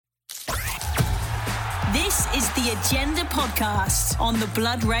This is the Agenda Podcast on the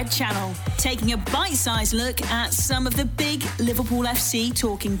Blood Red Channel, taking a bite-sized look at some of the big Liverpool FC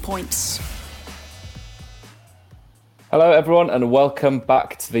talking points. Hello everyone and welcome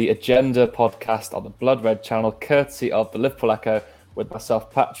back to the Agenda Podcast on the Blood Red Channel, courtesy of the Liverpool Echo with myself,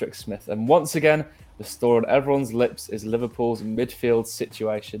 Patrick Smith. And once again, the story on everyone's lips is Liverpool's midfield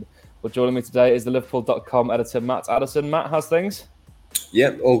situation. Well, joining me today is the Liverpool.com editor, Matt Addison. Matt, how's things?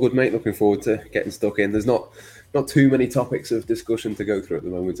 Yeah, all good, mate. Looking forward to getting stuck in. There's not too many topics of discussion to go through at the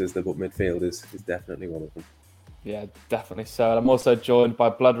moment, is there? But midfield is definitely one of them. Yeah, definitely so. And I'm also joined by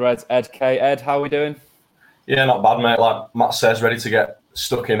Blood Red's Ed K. Ed, how are we doing? Yeah, not bad, mate. Like Matt says, ready to get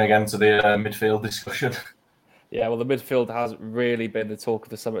stuck in again to the midfield discussion. Yeah, well, the midfield has really been the talk of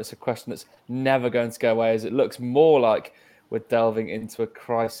the summer. It's a question that's never going to go away, as it looks more like we're delving into a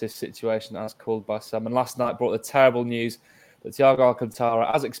crisis situation, as called by some. And last night brought the terrible news that Thiago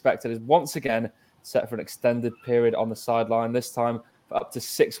Alcantara, as expected, is once again set for an extended period on the sideline, this time for up to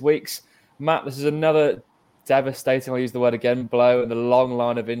 6 weeks. Matt, this is another devastating, I'll use the word again, blow in the long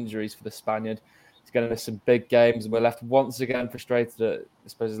line of injuries for the Spaniard. He's going to miss some big games, and we're left once again frustrated at, I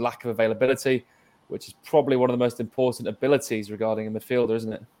suppose, his lack of availability, which is probably one of the most important abilities regarding a midfielder,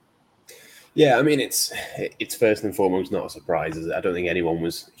 isn't it? Yeah, I mean, it's first and foremost not a surprise. I don't think anyone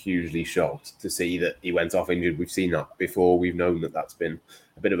was hugely shocked to see that he went off injured. We've seen that before. We've known that that's been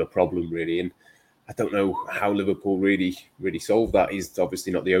a bit of a problem, really. And I don't know how Liverpool really solved that. He's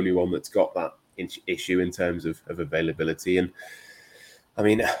obviously not the only one that's got that issue in terms of availability. And I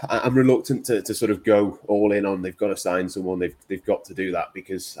mean, I'm reluctant to sort of go all in on they've got to sign someone. They've got to do that,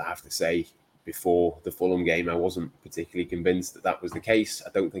 because I have to say, before the Fulham game, I wasn't particularly convinced that was the case. I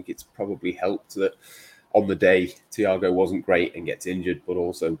don't think it's probably helped that on the day Thiago wasn't great and gets injured, but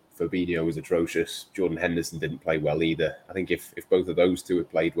also Fabinho was atrocious. Jordan Henderson didn't play well either. I think if both of those two had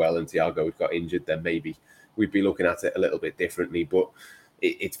played well and Thiago had got injured, then maybe we'd be looking at it a little bit differently. But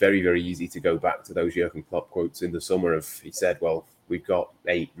it's very, very easy to go back to those Jurgen Klopp quotes in the summer of, he said, well, we've got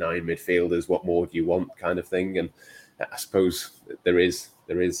 8, 9 midfielders, what more do you want, kind of thing. And I suppose there is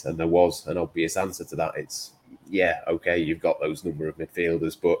and there was an obvious answer to that. It's, yeah, okay, you've got those number of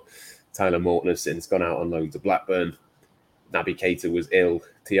midfielders, but Tyler Morton has since gone out on loan to Blackburn. Naby Keita was ill.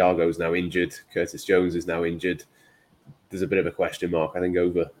 Thiago's now injured. Curtis Jones is now injured. There's a bit of a question mark, I think,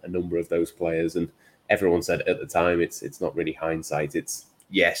 over a number of those players. And everyone said at the time, it's not really hindsight. It's,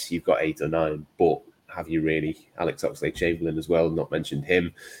 yes, you've got 8 or 9, but have you really? Alex Oxlade-Chamberlain as well, not mentioned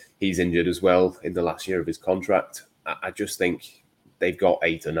him. He's injured as well in the last year of his contract. I just think they've got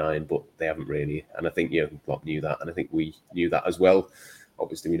 8 or 9, but they haven't really. And I think Jurgen Klopp knew that, and I think we knew that as well.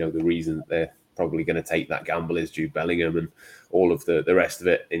 Obviously, we know the reason that they're probably going to take that gamble is Jude Bellingham and all of the rest of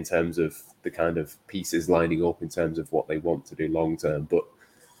it in terms of the kind of pieces lining up in terms of what they want to do long term. But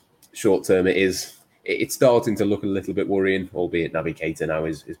short term, it's starting to look a little bit worrying, albeit Naby Keita now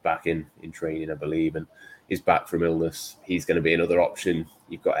is back in training, I believe, and is back from illness. He's going to be another option.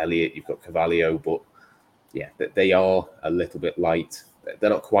 You've got Elliott, you've got Carvalho, but yeah, they are a little bit light. They're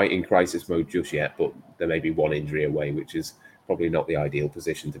not quite in crisis mode just yet, but there may be one injury away, which is probably not the ideal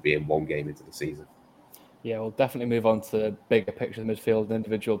position to be in one game into the season. Yeah, we'll definitely move on to the bigger picture of the midfield and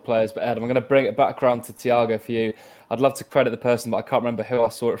individual players. But Ed, I'm going to bring it back around to Thiago for you. I'd love to credit the person, but I can't remember who I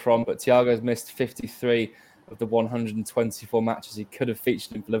saw it from. But Thiago's missed 53 of the 124 matches he could have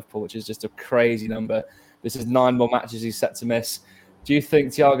featured in for Liverpool, which is just a crazy number. This is 9 more matches he's set to miss. Do you think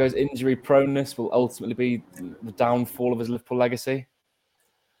Thiago's injury proneness will ultimately be the downfall of his Liverpool legacy?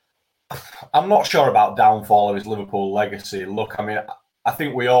 I'm not sure about downfall of his Liverpool legacy. Look, I mean, I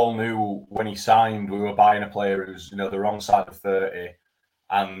think we all knew when he signed we were buying a player who's, the wrong side of 30,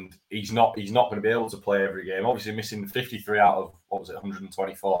 and he's not going to be able to play every game. Obviously, missing 53 out of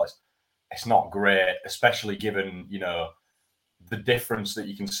 124. It's not great, especially given the difference that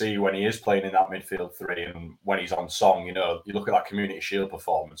you can see when he is playing in that midfield 3 and when he's on song. You look at that Community Shield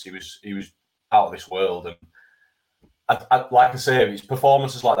performance. He was out of this world, and I like I say, it's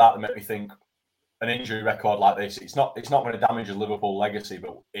performances like that make me think an injury record like this, it's not going to damage a Liverpool legacy,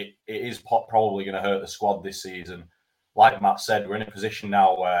 but it is probably going to hurt the squad this season. Like Matt said, we're in a position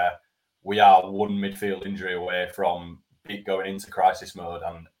now where we are one midfield injury away from going into crisis mode,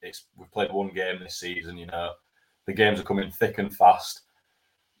 and we've played one game this season. The games are coming thick and fast.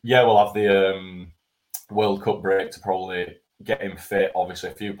 Yeah, we'll have the World Cup break to probably get him fit.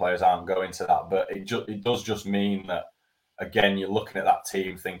 Obviously, a few players aren't going to that, but it does just mean that, again, you're looking at that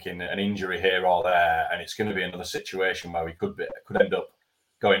team thinking an injury here or there, and it's going to be another situation where we could end up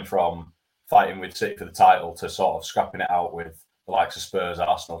going from fighting with City for the title to sort of scrapping it out with the likes of Spurs,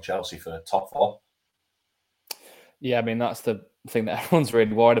 Arsenal, Chelsea for top 4. Yeah, I mean, that's the thing that everyone's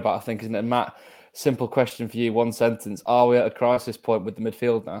really worried about, I think, isn't it? Matt, simple question for you, one sentence. Are we at a crisis point with the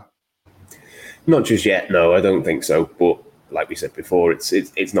midfield now? Not just yet, no, I don't think so. But like we said before,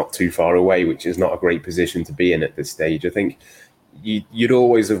 it's not too far away, which is not a great position to be in at this stage. I think you'd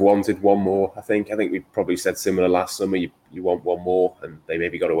always have wanted one more. I think we probably said similar last summer. You want one more, and they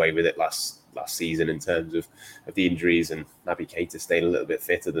maybe got away with it last season in terms of the injuries, and Naby Keita stayed a little bit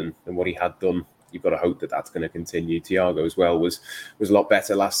fitter than what he had done. You've got to hope that that's going to continue. Thiago as well was a lot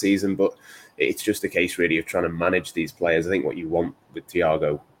better last season, but it's just a case really of trying to manage these players. I think what you want with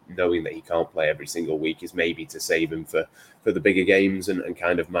Thiago, knowing that he can't play every single week, is maybe to save him for the bigger games and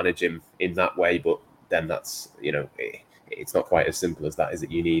kind of manage him in that way. But then that's, it's not quite as simple as that, is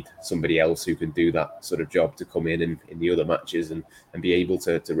it? You need somebody else who can do that sort of job to come in the other matches and be able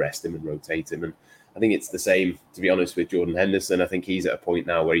to rest him and rotate him. And I think it's the same, to be honest, with Jordan Henderson. I think he's at a point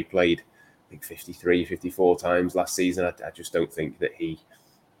now where he played, 53, 54 times last season. I just don't think that he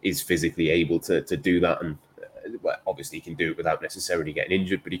is physically able to do that. And obviously he can do it without necessarily getting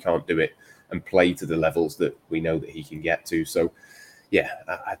injured, but he can't do it and play to the levels that we know that he can get to. So, yeah,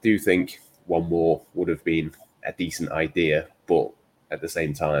 I do think one more would have been a decent idea, but at the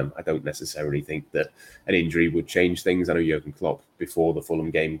same time, I don't necessarily think that an injury would change things. I know Jurgen Klopp, before the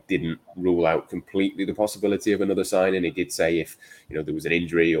Fulham game, didn't rule out completely the possibility of another signing. He did say if there was an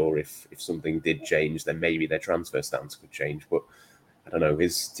injury or if something did change, then maybe their transfer stance could change. But I don't know,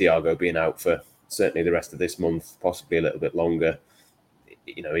 is Thiago being out for certainly the rest of this month, possibly a little bit longer,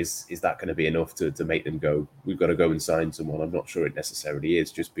 is that going to be enough to make them go, we've got to go and sign someone? I'm not sure it necessarily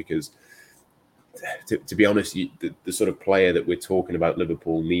is, just because to be honest, the sort of player that we're talking about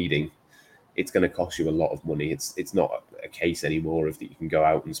Liverpool needing, it's going to cost you a lot of money. It's not a case anymore of that you can go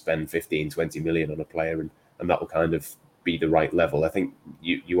out and spend 15, 20 million on a player and that will kind of be the right level. I think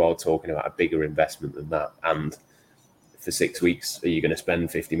you are talking about a bigger investment than that. And for 6 weeks, are you going to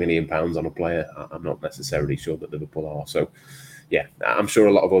spend 50 million pounds on a player? I'm not necessarily sure that Liverpool are. So, yeah, I'm sure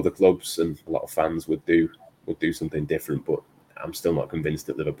a lot of other clubs and a lot of fans would do something different, but I'm still not convinced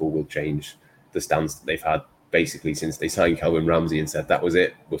that Liverpool will change the stance that they've had basically since they signed Calvin Ramsey and said, that was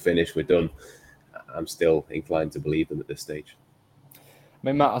it, we're finished, we're done. I'm still inclined to believe them at this stage. I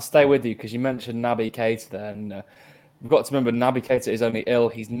mean, Matt, I'll stay with you because you mentioned Naby Keita there, and we've got to remember Naby Keita is only ill.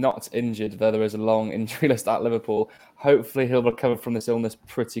 He's not injured, though there is a long injury list at Liverpool. Hopefully he'll recover from this illness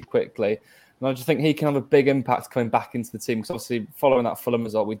pretty quickly. And I just think he can have a big impact coming back into the team, because obviously following that Fulham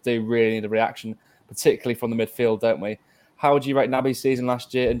result, we do really need a reaction, particularly from the midfield, don't we? How would you rate Naby's season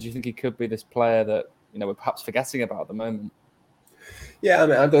last year, and do you think he could be this player that we're perhaps forgetting about at the moment? Yeah, I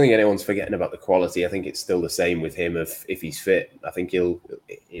mean, I don't think anyone's forgetting about the quality. I think it's still the same with him. If he's fit, I think he'll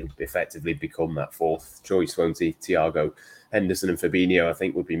effectively become that fourth choice, won't he? Thiago, Henderson and Fabinho, I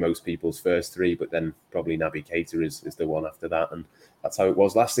think, would be most people's first three, but then probably Naby Keita is the one after that. And that's how it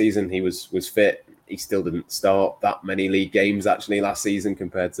was last season. He was fit. He still didn't start that many league games, actually, last season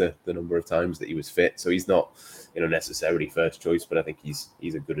compared to the number of times that he was fit. So he's not necessarily first choice, but I think he's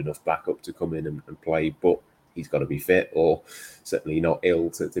a good enough backup to come in and play. But he's got to be fit, or certainly not ill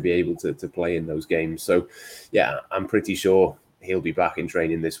to be able to play in those games. So, yeah, I'm pretty sure he'll be back in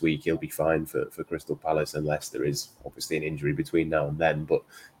training this week. He'll be fine for Crystal Palace, unless there is obviously an injury between now and then. But,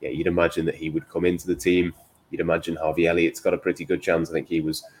 yeah, you'd imagine that he would come into the team. You'd imagine Harvey Elliott's got a pretty good chance. I think he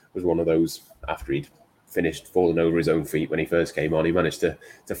was one of those, after he'd finished falling over his own feet when he first came on, he managed to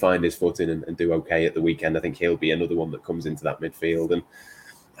find his footing and do okay at the weekend. I think he'll be another one that comes into that midfield. And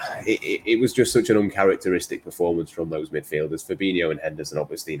it was just such an uncharacteristic performance from those midfielders. Fabinho and Henderson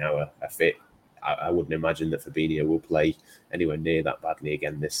obviously now are fit. I wouldn't imagine that Fabinho will play anywhere near that badly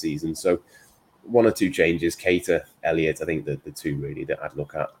again this season. So one or two changes, Keita, Elliott, I think the two really that I'd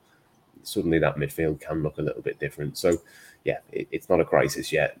look at. Suddenly that midfield can look a little bit different. So, yeah, it's not a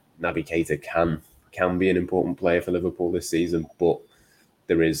crisis yet. Naby Keita can be an important player for Liverpool this season, but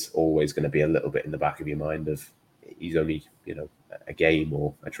there is always going to be a little bit in the back of your mind of he's only, a game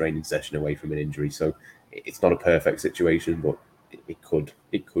or a training session away from an injury. So it's not a perfect situation, but it could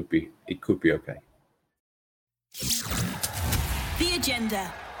be okay. The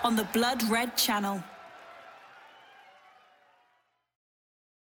Agenda on the Blood Red Channel.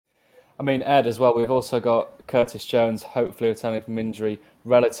 I mean, Ed, as well, we've also got Curtis Jones, hopefully returning from injury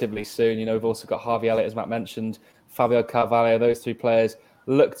relatively soon. We've also got Harvey Elliott, as Matt mentioned, Fabio Carvalho. Those three players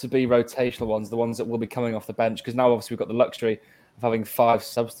look to be rotational ones, the ones that will be coming off the bench, because now obviously we've got the luxury of having 5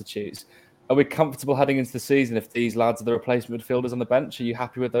 substitutes. Are we comfortable heading into the season if these lads are the replacement midfielders on the bench? Are you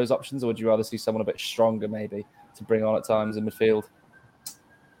happy with those options, or would you rather see someone a bit stronger maybe to bring on at times in midfield?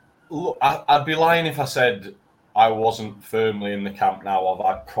 Look, I'd be lying if I said I wasn't firmly in the camp now of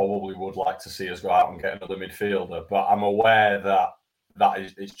I probably would like to see us go out and get another midfielder, but I'm aware that that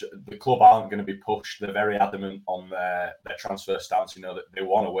is the club aren't going to be pushed. They're very adamant on their transfer stance. You know, that they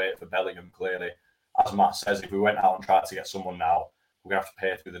want to wait for Bellingham. Clearly, as Matt says, if we went out and tried to get someone now, we're going to have to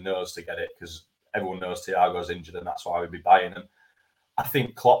pay through the nose to get it because everyone knows Thiago's injured, and that's why we'd be buying him. I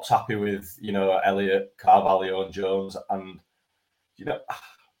think Klopp's happy with, you know, Elliott, Carvalho, and Jones, and you know,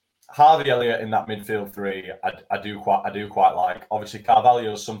 Harvey Elliott in that midfield three. I do quite like. Obviously,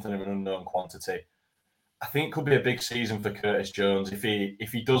 Carvalho is something of an unknown quantity. I think it could be a big season for Curtis Jones if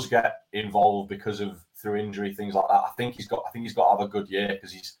he does get involved because of through injury, things like that. I think he's got to have a good year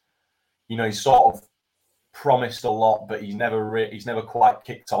because he's sort of promised a lot, but he's never quite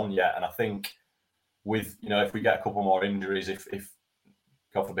kicked on yet. And I think with, you know, if we get a couple more injuries, if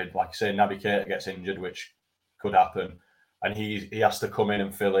God forbid, like you say, Naby Keita gets injured, which could happen, and he has to come in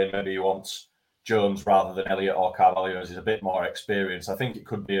and fill in. Maybe he wants Jones rather than Elliott or Carvalho, as he's a bit more experienced. I think it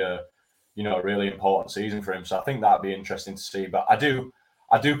could be a really important season for him. So I think that'd be interesting to see. But I do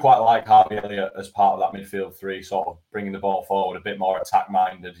quite like Harvey Elliott as part of that midfield three, sort of bringing the ball forward, a bit more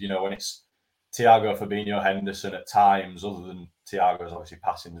attack-minded. You know, when it's Thiago, Fabinho, Henderson at times, other than Thiago's obviously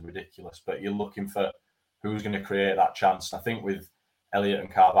passing is ridiculous, but you're looking for who's going to create that chance. And I think with Elliott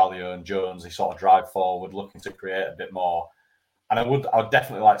and Carvalho and Jones, they sort of drive forward, looking to create a bit more. And I would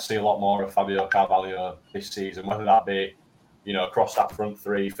definitely like to see a lot more of Fabio Carvalho this season, whether that be, you know, across that front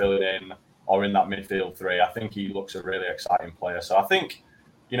three, filling in, or in that midfield three. I think he looks a really exciting player. So I think,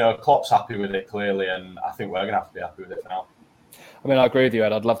 you know, Klopp's happy with it clearly, and I think we're going to have to be happy with it for now. I mean, I agree with you,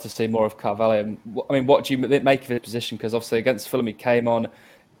 Ed. I'd love to see more of Carvalho. I mean, what do you make of his position? Because obviously against Fulham, he came on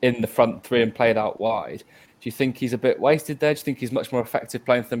in the front three and played out wide. Do you think he's a bit wasted there? Do you think he's much more effective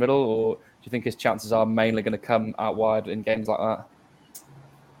playing for the middle, or do you think his chances are mainly going to come out wide in games like that?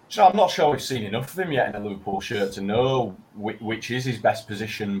 So I'm not sure we've seen enough of him yet in a Liverpool shirt to know which is his best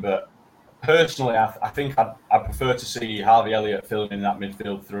position. But personally, I think I'd prefer to see Harvey Elliott filling in that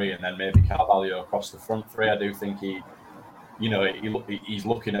midfield three and then maybe Carvalho across the front three. I do think he's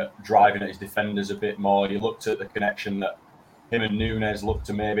looking at driving at his defenders a bit more. He looked at the connection that him and Nunes look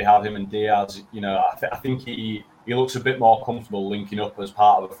to maybe have him and Diaz. You know, I think he looks a bit more comfortable linking up as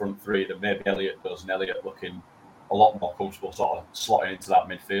part of the front three than maybe Elliott does, and Elliott looking a lot more comfortable sort of slotting into that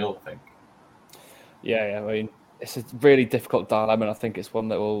midfield, I think. Yeah, I mean, it's a really difficult dilemma, and I think it's one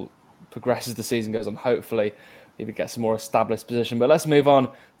that will progress as the season goes on. Hopefully, he would get some more established position. But let's move on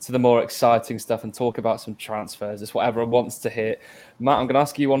to the more exciting stuff and talk about some transfers. It's what everyone wants to hear. Matt, I'm going to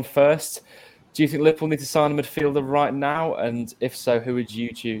ask you one first. Do you think Liverpool need to sign a midfielder right now? And if so, who would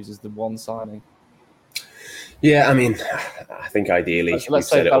you choose as the one signing? Yeah, I mean, I think ideally... Let's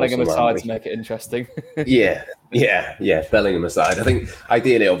say Bellingham aside to make it interesting. Yeah, Bellingham aside. I think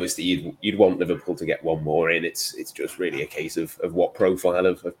ideally, obviously, you'd want Liverpool to get one more in. It's just really a case of what profile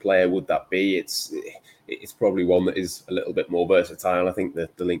of player would that be. It's probably one that is a little bit more versatile. I think the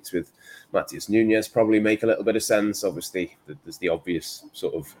links with Matheus Nunes probably make a little bit of sense. Obviously, there's the obvious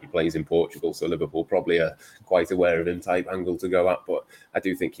sort of, he plays in Portugal, so Liverpool probably are quite aware of him type angle to go at. But I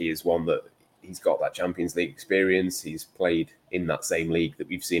do think he is one that he's got that Champions League experience. He's played in that same league that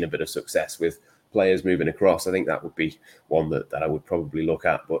we've seen a bit of success with players moving across. I think that would be one that I would probably look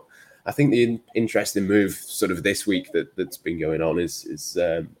at. But I think the interesting move sort of this week that's been going on is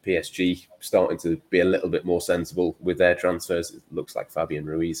PSG starting to be a little bit more sensible with their transfers. It looks like Fabian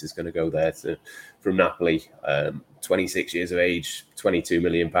Ruiz is going to go there from Napoli. 26 years of age, £22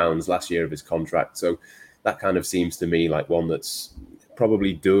 million last year of his contract. So that kind of seems to me like one that's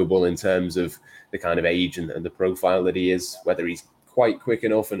probably doable in terms of the kind of age and the profile that he is. Whether he's quite quick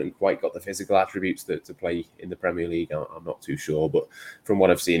enough and quite got the physical attributes to play in the Premier League, I'm not too sure. But from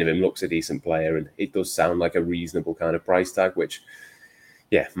what I've seen of him, looks a decent player, and it does sound like a reasonable kind of price tag, which,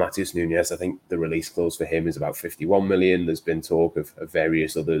 yeah, Matheus Nunes, I think the release clause for him is about 51 million. There's been talk of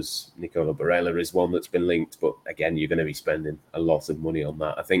various others. Nicola Barella is one that's been linked, but again, you're going to be spending a lot of money on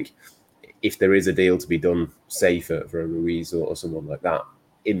that. I think if there is a deal to be done, say for a Ruiz or someone like that,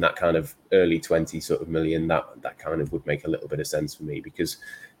 in that kind of early 20 sort of million, that kind of would make a little bit of sense for me, because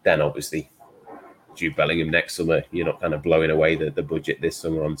then obviously Jude Bellingham next summer, you're not kind of blowing away the budget this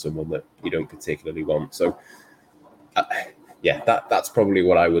summer on someone that you don't particularly want. So that's probably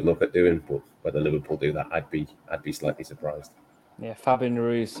what I would look at doing. But whether Liverpool do that, I'd be slightly surprised. Yeah, Fabian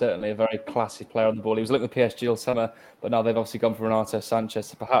Ruiz, certainly a very classy player on the ball. He was linked with PSG all summer, but now they've obviously gone for Renato Sanchez,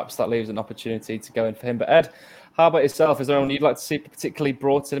 so perhaps that leaves an opportunity to go in for him. But Ed, how about yourself? Is there anyone you'd like to see particularly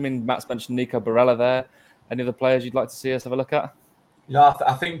brought in? I mean, Matt's mentioned Nico Barella there. Any other players you'd like to see us have a look at? Yeah,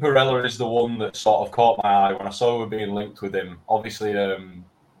 I think Barella is the one that sort of caught my eye when I saw we were being linked with him. Obviously,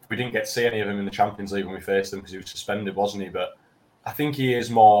 we didn't get to see any of him in the Champions League when we faced him because he was suspended, wasn't he? But I think he is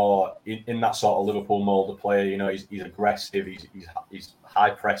more in that sort of Liverpool mould of player. You know, he's aggressive, he's high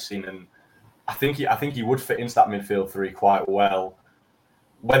pressing, and I think he would fit into that midfield three quite well.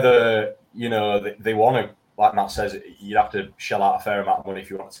 Whether, you know, they want to, like Matt says, you'd have to shell out a fair amount of money if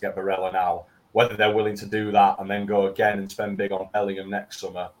you want to get Barella now. Whether they're willing to do that and then go again and spend big on Bellingham next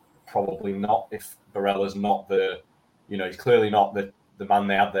summer, probably not. If Barella's not he's clearly not the man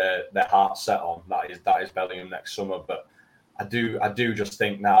they had their heart set on. That is Bellingham next summer. But I do just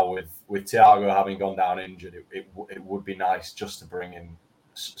think now with Thiago having gone down injured, it would be nice just to bring in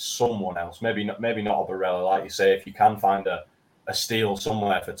someone else. Maybe not a Barella, like you say, if you can find a steal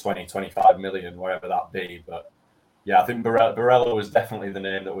somewhere for 20, 25 million, wherever that be. But yeah, I think Barella was definitely the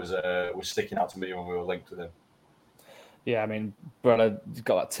name that was sticking out to me when we were linked with him. Yeah, I mean, Barella's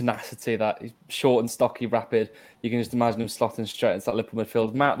got that tenacity, that he's short and stocky, rapid. You can just imagine him slotting straight into that Liverpool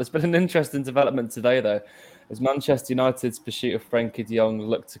midfield. Matt, there's been an interesting development today, though, as Manchester United's pursuit of Frenkie de Jong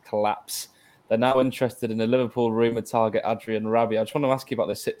looked to collapse. They're now interested in the Liverpool rumoured target, Adrien Rabiot. I just want to ask you about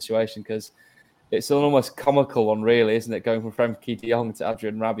this situation, because it's an almost comical one, really, isn't it, going from Frenkie de Jong to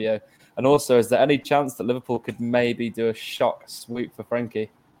Adrien Rabiot? And also, is there any chance that Liverpool could maybe do a shock swoop for Frenkie?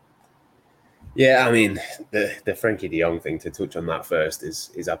 Yeah, I mean, the Frenkie de Jong thing, to touch on that first,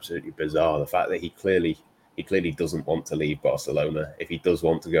 is absolutely bizarre. The fact that he clearly doesn't want to leave Barcelona. If he does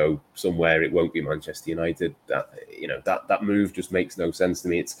want to go somewhere, it won't be Manchester United. That move just makes no sense to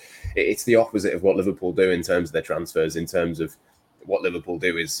me. It's the opposite of what Liverpool do in terms of their transfers. In terms of what Liverpool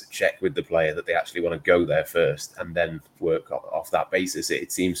do is check with the player that they actually want to go there first, and then work off that basis.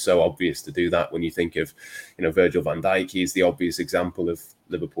 It seems so obvious to do that when you think of, Virgil van Dijk. He's the obvious example of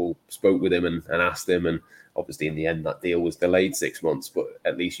Liverpool spoke with him and asked him, and obviously in the end that deal was delayed 6 months, but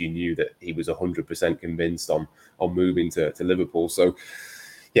at least you knew that he was 100% convinced on moving to Liverpool. So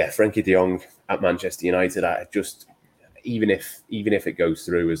yeah, Frenkie de Jong at Manchester United, I just, even if it goes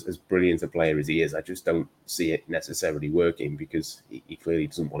through, as brilliant a player as he is, I just don't see it necessarily working, because he clearly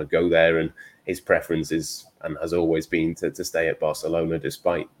doesn't want to go there, and his preference is and has always been to stay at Barcelona,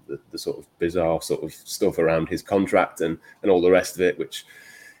 despite the sort of bizarre sort of stuff around his contract and all the rest of it, which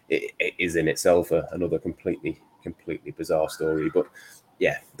it is in itself another completely bizarre story. But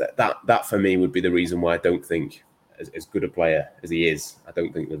yeah, that for me would be the reason why I don't think, as good a player as he is, I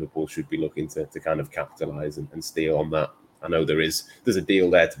don't think Liverpool should be looking to kind of capitalise and steal on that. I know there's a deal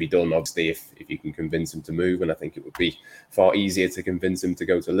there to be done, obviously, if you can convince him to move, and I think it would be far easier to convince him to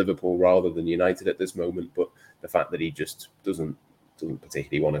go to Liverpool rather than United at this moment. But the fact that he just doesn't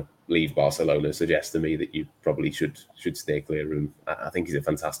particularly want to leave Barcelona suggests to me that you probably should stay clear of him. I think he's a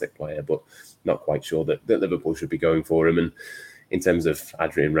fantastic player, but not quite sure that Liverpool should be going for him. And in terms of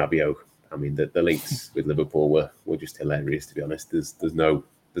Adrien Rabiot, I mean, the links with Liverpool were just hilarious, to be honest. There's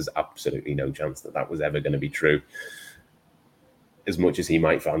absolutely no chance that was ever going to be true. As much as he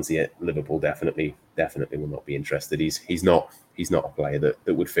might fancy it, Liverpool definitely will not be interested. He's not a player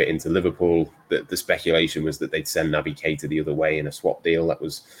that would fit into Liverpool. The speculation was that they'd send Naby Keita the other way in a swap deal. That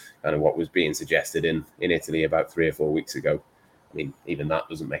was kind of what was being suggested in Italy about 3 or 4 weeks ago. I mean, even that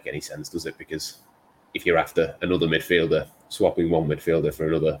doesn't make any sense, does it? Because if you're after another midfielder, swapping one midfielder for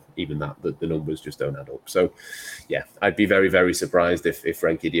another, even that, the numbers just don't add up. So, yeah, I'd be very, very surprised if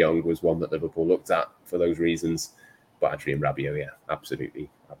Frenkie de Jong was one that Liverpool looked at for those reasons. But Adrien Rabiot, yeah, absolutely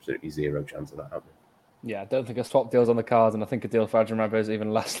zero chance of that happening. Yeah, I don't think a swap deal's on the cards, and I think a deal for Adrien Rabiot is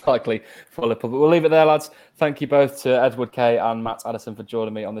even less likely for Liverpool. But we'll leave it there, lads. Thank you both to Edward Kay and Matt Addison for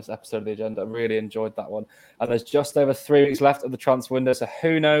joining me on this episode of The Agenda. I really enjoyed that one. And there's just over 3 weeks left of the transfer window, so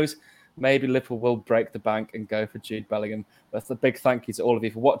who knows? Maybe Liverpool will break the bank and go for Jude Bellingham. That's a big thank you to all of you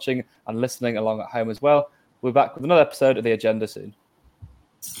for watching and listening along at home as well. We'll be back with another episode of The Agenda soon.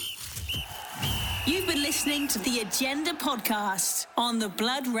 You've been listening to The Agenda podcast on the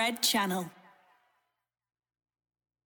Blood Red Channel.